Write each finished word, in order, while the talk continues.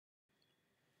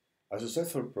A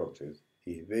successful project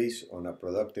is based on a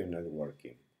productive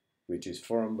networking, which is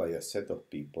formed by a set of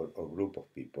people or group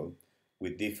of people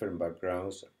with different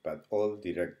backgrounds but all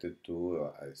directed to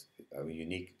a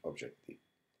unique objective.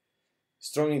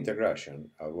 Strong integration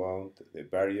among the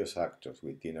various actors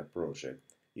within a project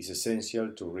is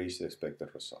essential to reach the expected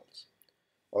results.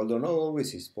 Although not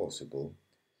always is possible,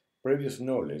 previous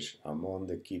knowledge among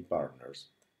the key partners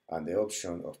and the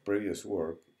option of previous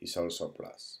work is also a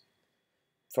plus.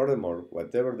 Furthermore,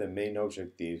 whatever the main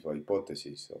objectives or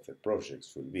hypotheses of the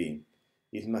projects will be,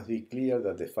 it must be clear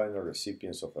that the final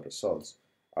recipients of the results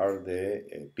are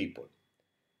the people,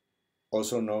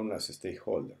 also known as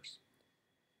stakeholders.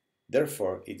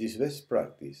 Therefore, it is best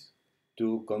practice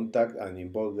to contact and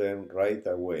involve them right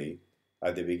away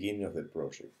at the beginning of the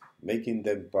project, making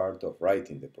them part of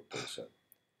writing the proposal.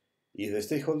 If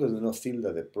the stakeholders do not feel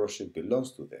that the project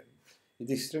belongs to them, it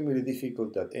is extremely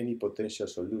difficult that any potential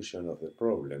solution of the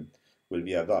problem will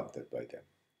be adopted by them.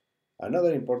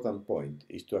 Another important point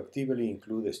is to actively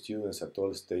include the students at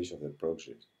all stages of the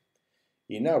project.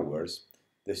 In ours,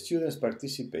 the students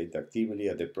participate actively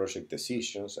at the project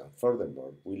decisions, and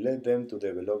furthermore, we let them to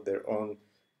develop their own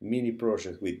mini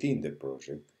projects within the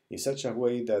project in such a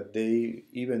way that they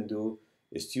even do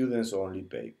students-only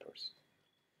papers.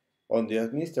 On the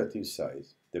administrative side,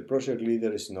 the project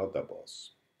leader is not a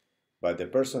boss, but the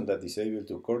person that is able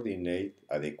to coordinate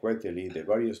adequately the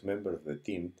various members of the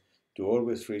team to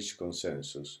always reach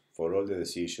consensus for all the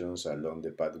decisions along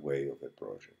the pathway of the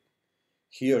project.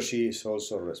 He or she is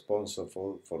also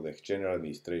responsible for the general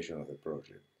administration of the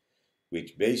project,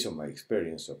 which, based on my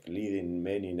experience of leading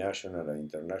many national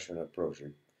and international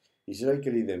projects, is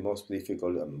likely the most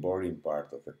difficult and boring part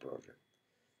of the project.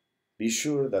 Be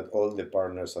sure that all the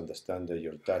partners understand that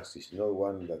your task is not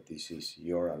one that this is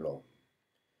your alone,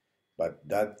 but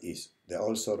that is the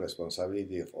also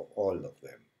responsibility of all of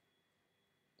them,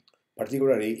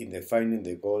 particularly in defining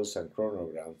the goals and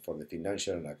chronogram for the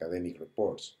financial and academic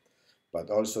reports,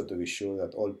 but also to be sure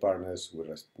that all partners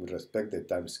will respect the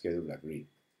time schedule agreed.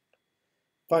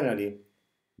 Finally,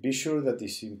 be sure that it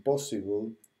is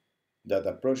impossible that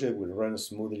a project will run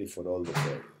smoothly for all the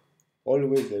period.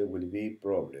 Always there will be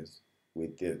problems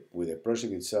with the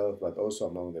project itself, but also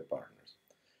among the partners.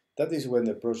 That is when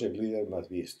the project leader must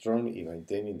be strong in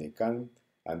maintaining the calm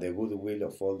and the goodwill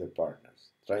of all the partners,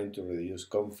 trying to reduce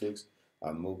conflicts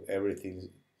and move everything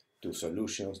to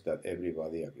solutions that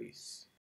everybody agrees.